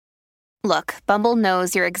Look, Bumble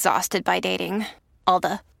knows you're exhausted by dating. All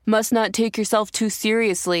the must not take yourself too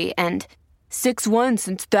seriously and 6'1"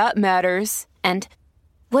 since that matters. And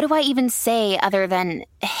what do I even say other than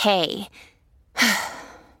hey?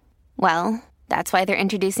 Well, that's why they're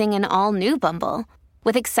introducing an all-new Bumble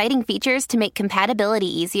with exciting features to make compatibility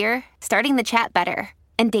easier, starting the chat better,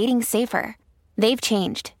 and dating safer. They've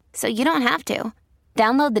changed, so you don't have to.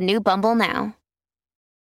 Download the new Bumble now.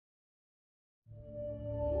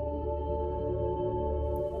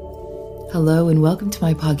 Hello and welcome to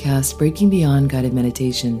my podcast, Breaking Beyond Guided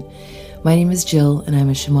Meditation. My name is Jill and I'm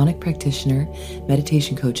a shamanic practitioner,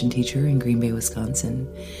 meditation coach and teacher in Green Bay, Wisconsin.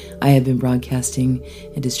 I have been broadcasting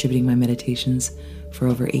and distributing my meditations for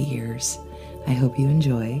over 8 years. I hope you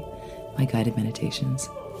enjoy my guided meditations.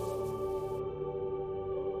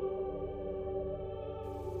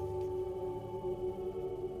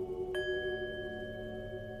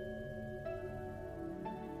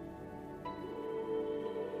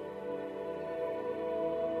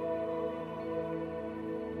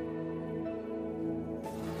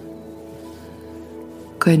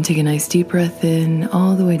 Go ahead and take a nice deep breath in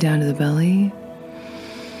all the way down to the belly.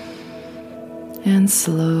 And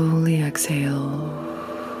slowly exhale.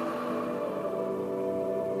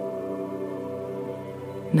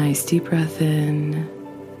 Nice deep breath in.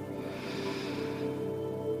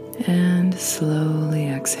 And slowly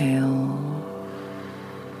exhale.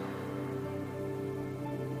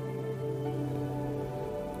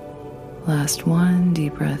 Last one,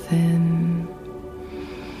 deep breath in.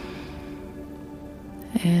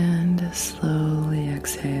 And slowly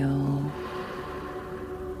exhale.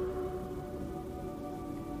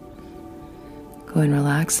 Go and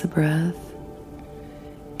relax the breath,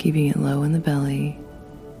 keeping it low in the belly.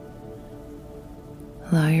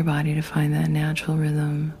 Allow your body to find that natural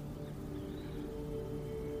rhythm,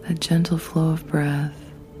 that gentle flow of breath,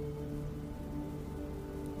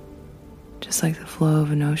 just like the flow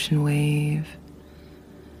of an ocean wave.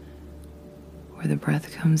 Where the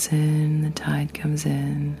breath comes in, the tide comes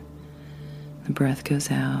in, the breath goes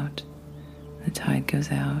out, the tide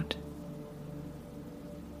goes out.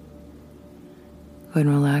 Go ahead and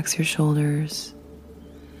relax your shoulders.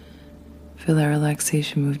 Feel that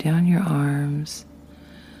relaxation move down your arms,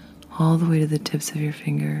 all the way to the tips of your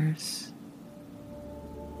fingers.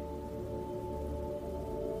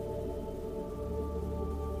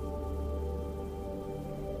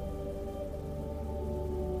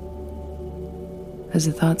 As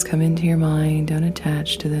the thoughts come into your mind, don't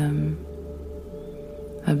attach to them.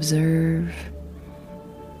 Observe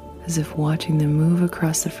as if watching them move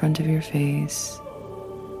across the front of your face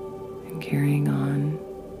and carrying on.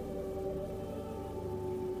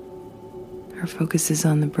 Our focus is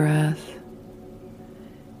on the breath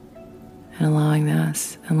and allowing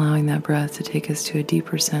that breath to take us to a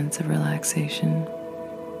deeper sense of relaxation,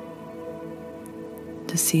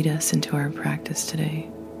 to seed us into our practice today.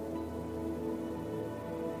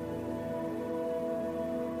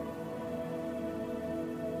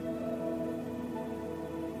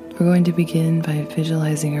 We're going to begin by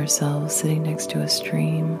visualizing ourselves sitting next to a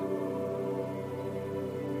stream.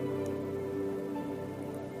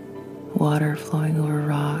 Water flowing over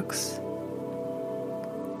rocks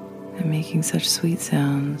and making such sweet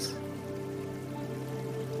sounds.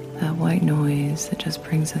 That white noise that just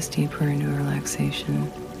brings us deeper into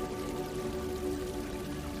relaxation.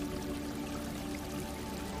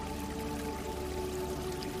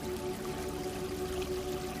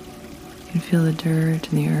 You can feel the dirt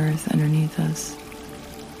and the earth underneath us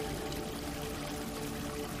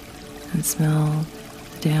and smell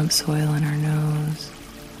the damp soil in our nose.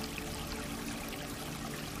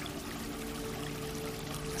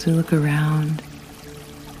 As we look around,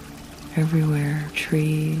 everywhere,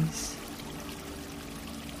 trees.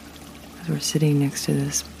 As we're sitting next to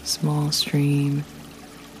this small stream,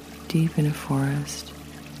 deep in a forest.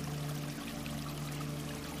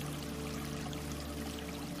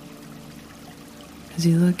 As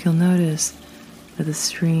you look, you'll notice that the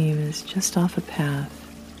stream is just off a path.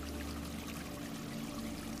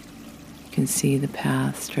 You can see the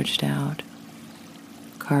path stretched out,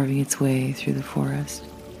 carving its way through the forest.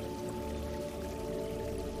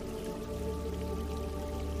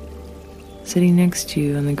 Sitting next to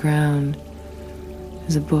you on the ground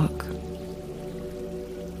is a book.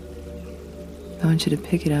 I want you to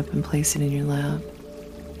pick it up and place it in your lap.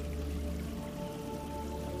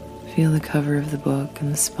 Feel the cover of the book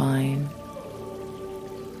and the spine.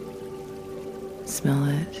 Smell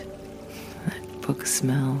it, that book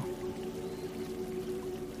smell.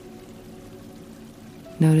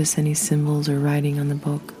 Notice any symbols or writing on the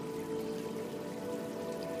book.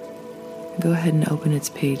 Go ahead and open its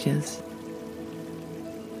pages.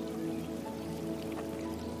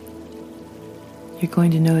 you're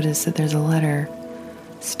going to notice that there's a letter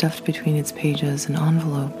stuffed between its pages, an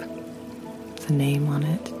envelope with a name on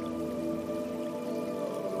it.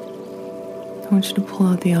 I want you to pull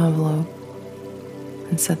out the envelope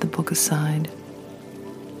and set the book aside.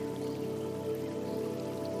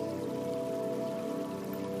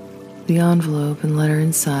 The envelope and letter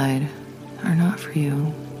inside are not for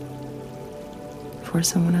you, for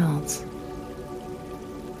someone else.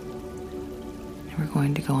 And we're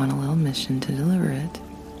going to go on a little mission to deliver it.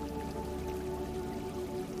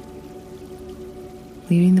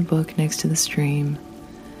 Leaving the book next to the stream,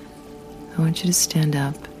 I want you to stand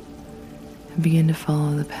up and begin to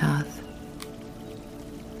follow the path.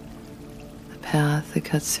 The path that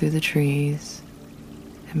cuts through the trees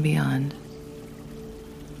and beyond,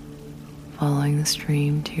 following the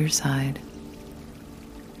stream to your side.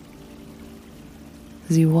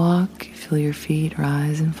 As you walk, you feel your feet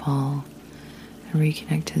rise and fall and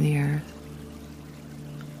reconnect to the earth.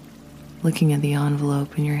 Looking at the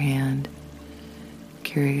envelope in your hand,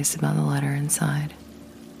 curious about the letter inside.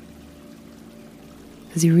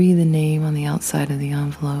 As you read the name on the outside of the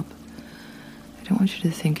envelope, I don't want you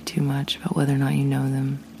to think too much about whether or not you know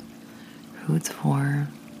them, or who it's for.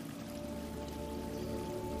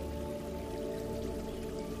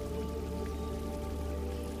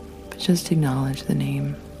 But just acknowledge the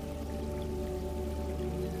name.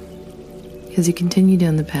 As you continue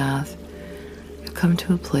down the path, you'll come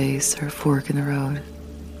to a place or a fork in the road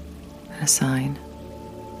and a sign.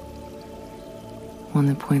 One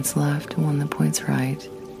that points left and one that points right.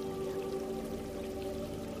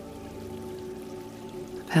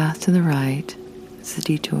 The path to the right is the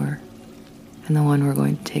detour and the one we're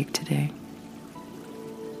going to take today.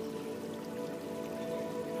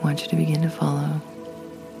 I want you to begin to follow.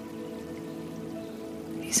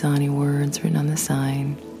 If you saw any words written on the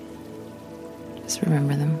sign, just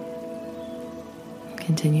remember them and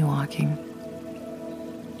continue walking.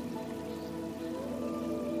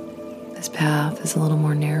 This path is a little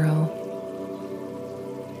more narrow,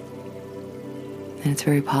 and it's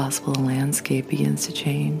very possible the landscape begins to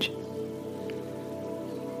change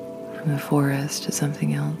from the forest to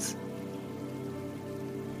something else.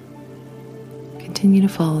 Continue to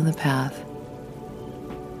follow the path,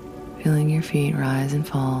 feeling your feet rise and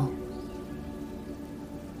fall.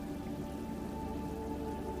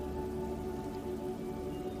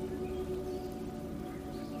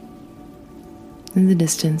 In the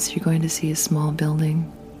distance, you're going to see a small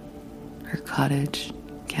building or cottage,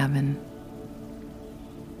 cabin.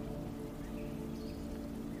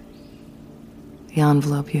 The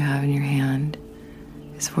envelope you have in your hand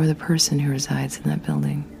is for the person who resides in that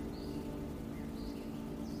building.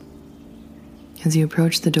 As you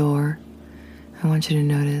approach the door, I want you to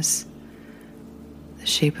notice the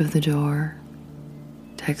shape of the door,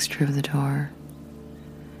 texture of the door,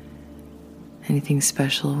 anything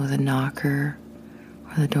special with a knocker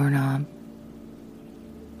or the doorknob.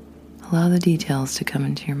 Allow the details to come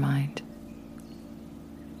into your mind.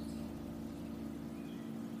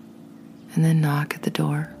 And then knock at the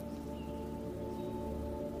door.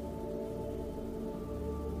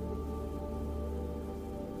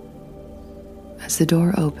 As the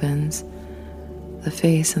door opens, the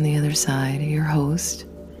face on the other side, your host,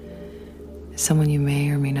 is someone you may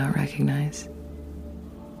or may not recognize.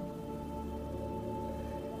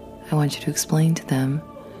 I want you to explain to them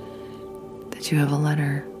that you have a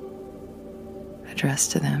letter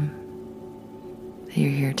addressed to them that you're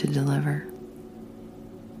here to deliver.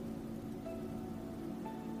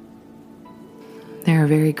 They are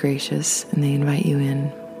very gracious and they invite you in.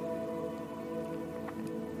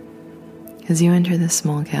 As you enter this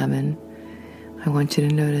small cabin, I want you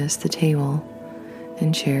to notice the table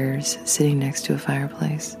and chairs sitting next to a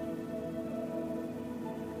fireplace.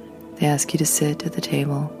 They ask you to sit at the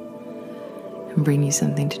table and bring you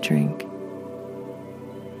something to drink,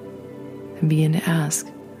 and begin to ask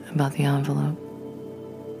about the envelope.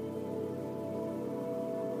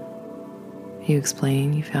 You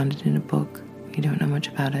explain you found it in a book, you don't know much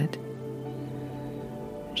about it,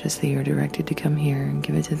 just that you're directed to come here and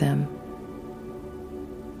give it to them.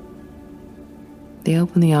 They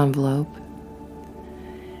open the envelope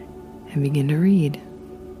and begin to read.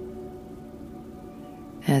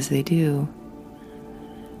 As they do,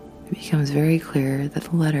 it becomes very clear that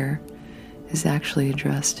the letter is actually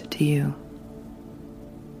addressed to you.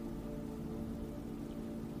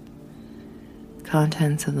 The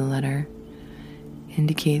contents of the letter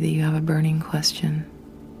indicate that you have a burning question,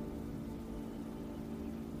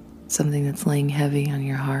 something that's laying heavy on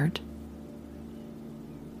your heart,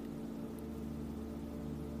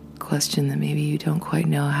 a question that maybe you don't quite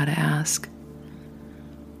know how to ask,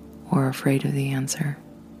 or or afraid of the answer.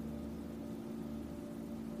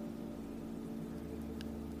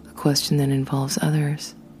 A question that involves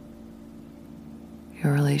others,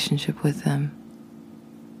 your relationship with them,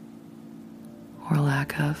 or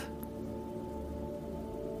lack of.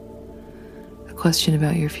 A question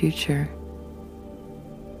about your future,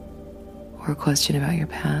 or a question about your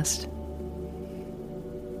past.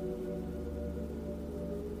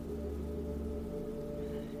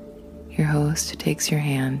 Your host takes your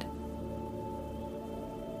hand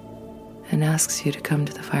and asks you to come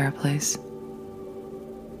to the fireplace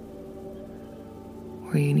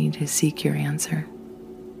where you need to seek your answer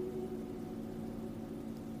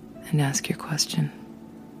and ask your question.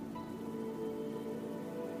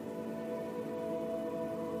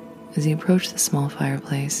 As you approach the small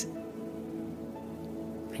fireplace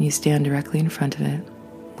and you stand directly in front of it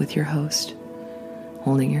with your host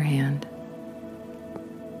holding your hand,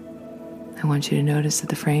 I want you to notice that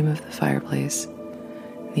the frame of the fireplace,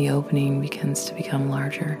 the opening begins to become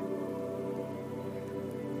larger,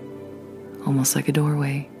 almost like a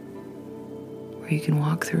doorway where you can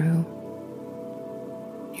walk through.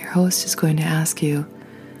 Your host is going to ask you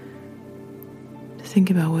to think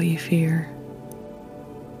about what you fear,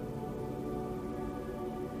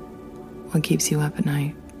 what keeps you up at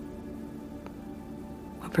night,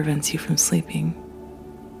 what prevents you from sleeping,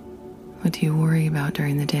 what do you worry about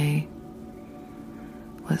during the day.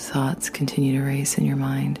 What thoughts continue to race in your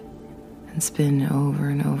mind and spin over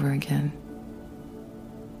and over again?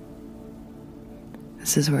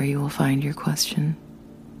 This is where you will find your question.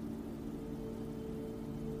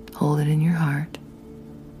 Hold it in your heart.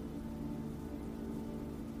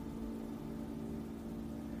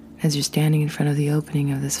 As you're standing in front of the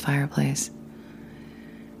opening of this fireplace,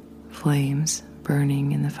 flames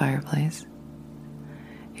burning in the fireplace,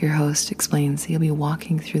 your host explains that you'll be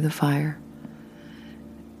walking through the fire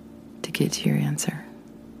to get to your answer.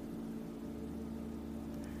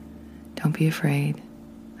 Don't be afraid.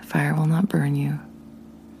 The fire will not burn you.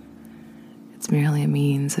 It's merely a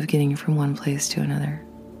means of getting from one place to another.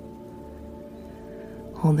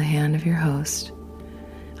 Hold the hand of your host.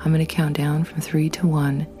 I'm going to count down from 3 to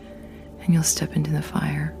 1, and you'll step into the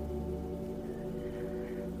fire.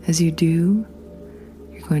 As you do,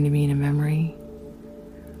 you're going to be in a memory,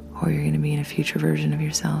 or you're going to be in a future version of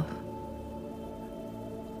yourself.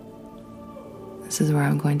 This is where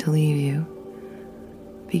I'm going to leave you.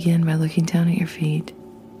 Begin by looking down at your feet,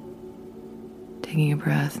 taking a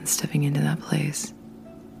breath and stepping into that place.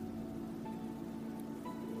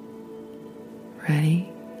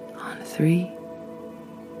 Ready? On 3,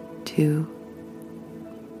 2,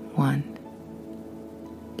 1.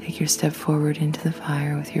 Take your step forward into the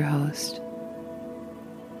fire with your host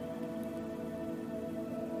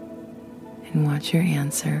and watch your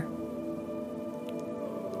answer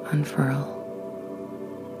unfurl.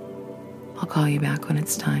 I'll call you back when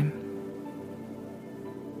it's time.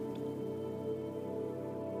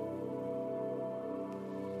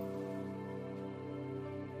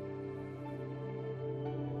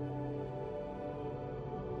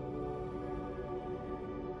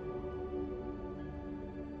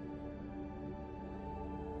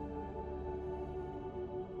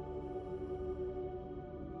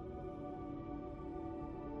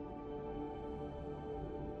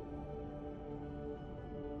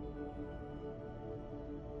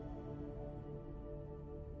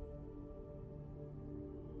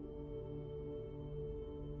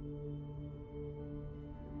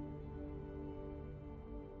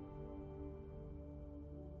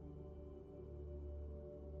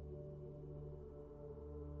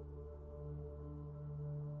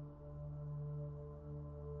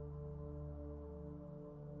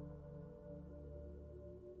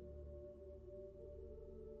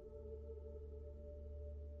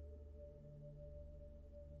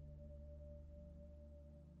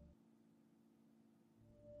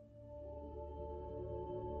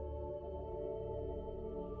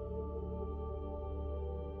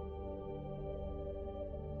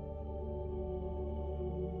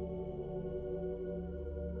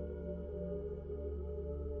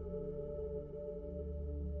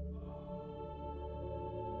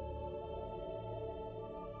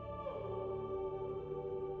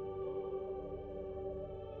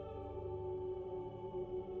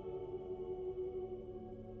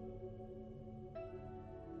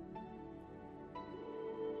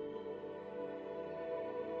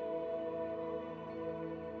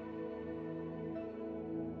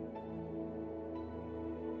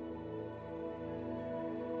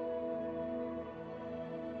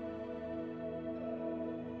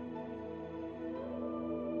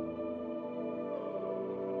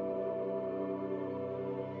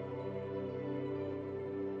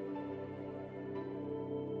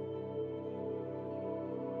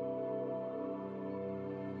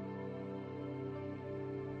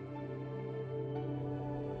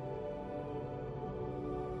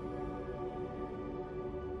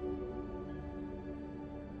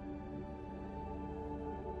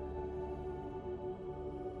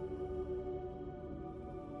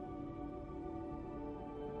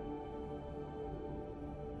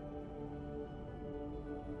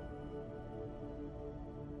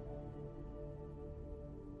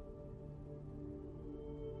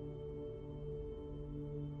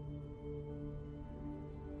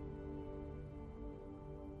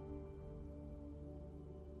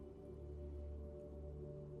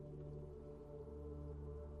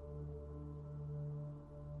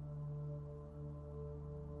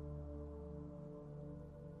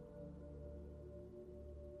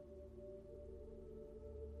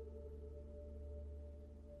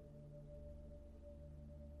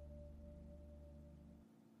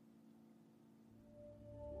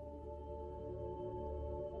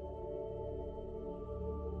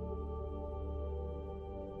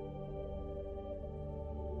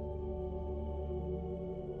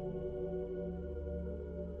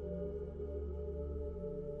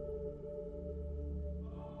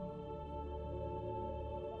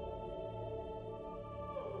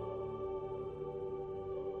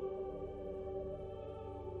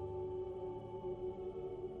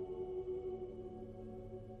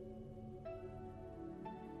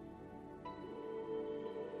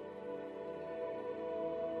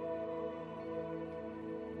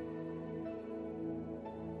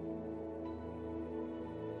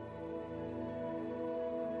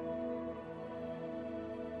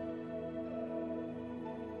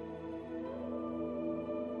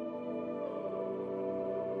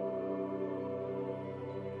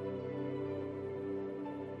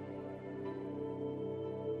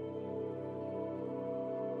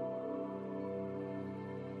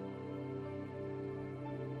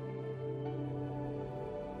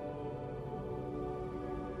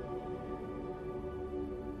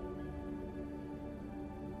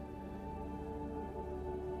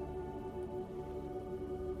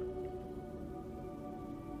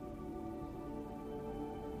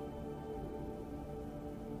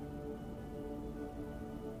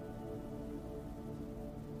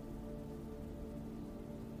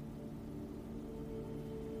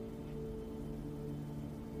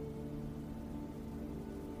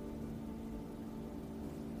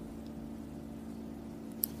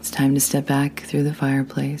 It's time to step back through the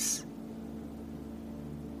fireplace,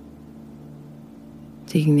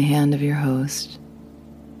 taking the hand of your host.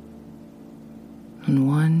 On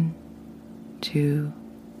 1, 2,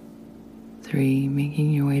 3,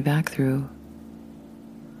 making your way back through.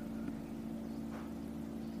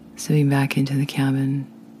 Stepping back into the cabin,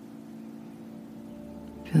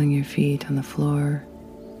 feeling your feet on the floor.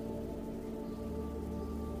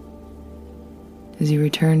 As you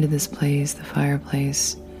return to this place, the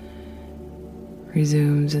fireplace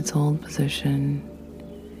resumes its old position,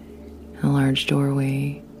 and a large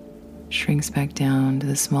doorway shrinks back down to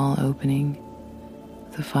the small opening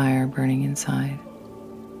with the fire burning inside.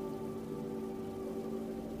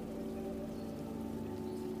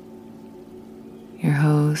 Your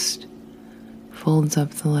host folds up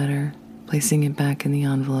the letter, placing it back in the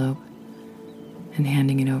envelope and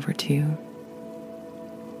handing it over to you.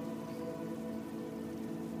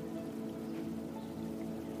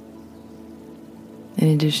 In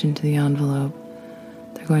addition to the envelope,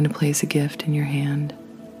 they're going to place a gift in your hand.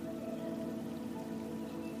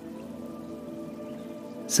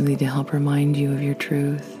 Something to help remind you of your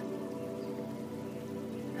truth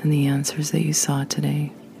and the answers that you sought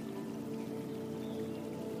today.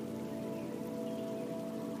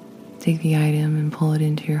 Take the item and pull it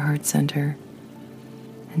into your heart center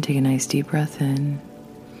and take a nice deep breath in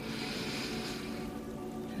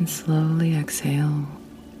and slowly exhale,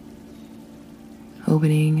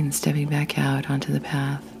 opening and stepping back out onto the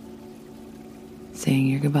path, saying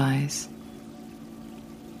your goodbyes.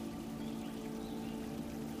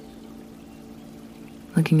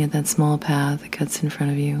 Looking at that small path that cuts in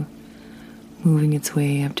front of you, moving its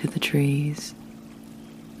way up to the trees,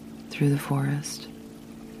 through the forest.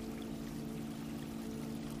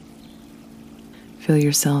 Feel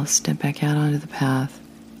yourself step back out onto the path,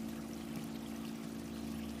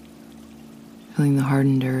 feeling the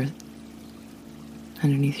hardened earth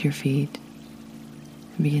underneath your feet,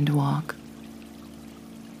 and begin to walk,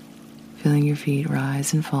 feeling your feet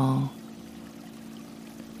rise and fall,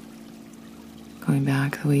 going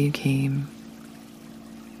back the way you came,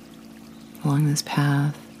 along this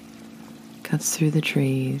path, cuts through the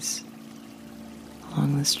trees,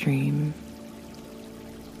 along the stream.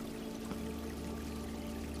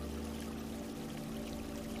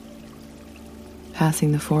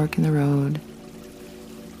 Passing the fork in the road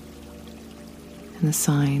and the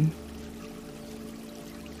sign,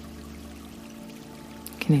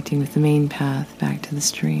 connecting with the main path back to the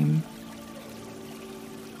stream.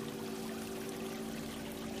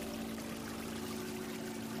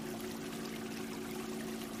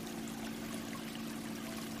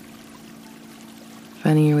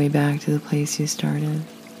 Finding your way back to the place you started,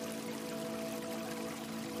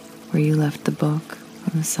 where you left the book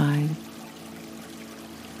on the side.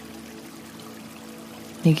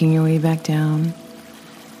 Making your way back down,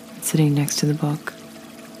 and sitting next to the book,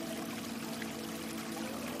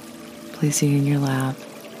 placing it in your lap,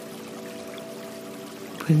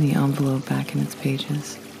 putting the envelope back in its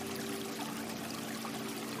pages.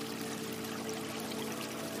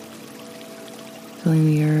 Feeling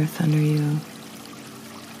the earth under you,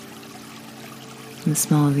 and the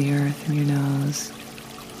smell of the earth in your nose,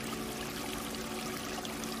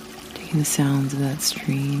 taking the sounds of that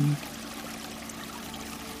stream,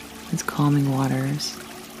 its calming waters,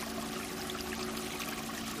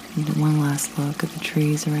 and one last look at the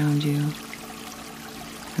trees around you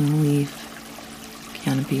and the leaf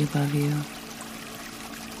canopy above you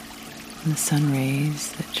and the sun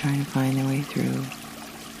rays that try to find their way through.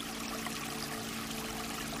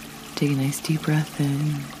 Take a nice deep breath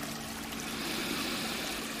in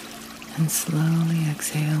and slowly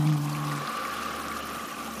exhale.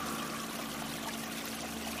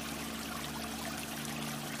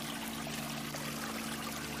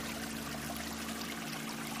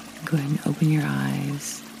 Go ahead and open your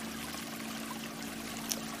eyes.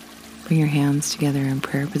 Bring your hands together in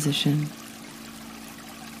prayer position.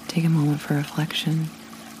 Take a moment for reflection.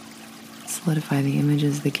 Solidify the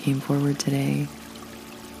images that came forward today.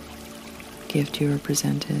 Gift you were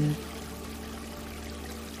presented.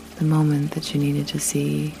 The moment that you needed to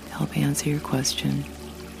see to help answer your question.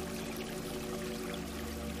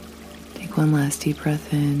 Take one last deep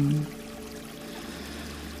breath in.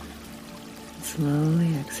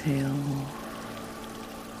 Slowly exhale,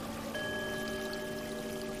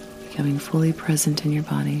 becoming fully present in your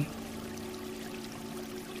body.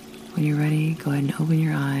 When you're ready, go ahead and open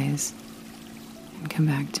your eyes and come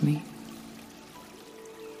back to me.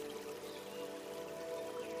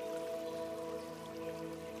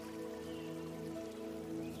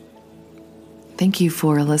 Thank you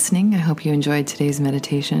for listening. I hope you enjoyed today's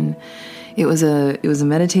meditation. It was a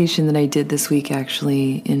meditation that I did this week,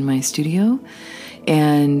 actually, in my studio,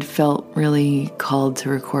 and felt really called to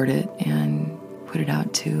record it and put it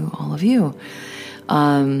out to all of you.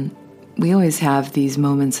 We always have these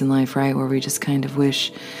moments in life, right, where we just kind of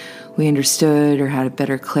wish we understood or had a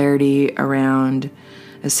better clarity around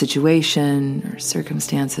a situation or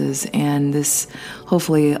circumstances, and this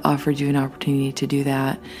hopefully offered you an opportunity to do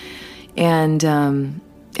that. And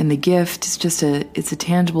the gift is just it's a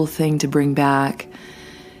tangible thing to bring back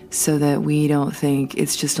so that we don't think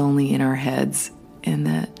it's just only in our heads, and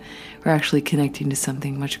that we're actually connecting to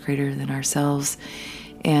something much greater than ourselves,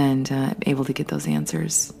 and able to get those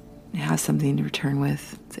answers, have something to return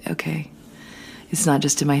with. Say, okay, it's not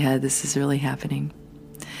just in my head, this is really happening.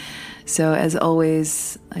 So as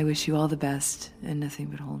always, I wish you all the best and nothing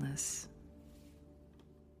but wholeness.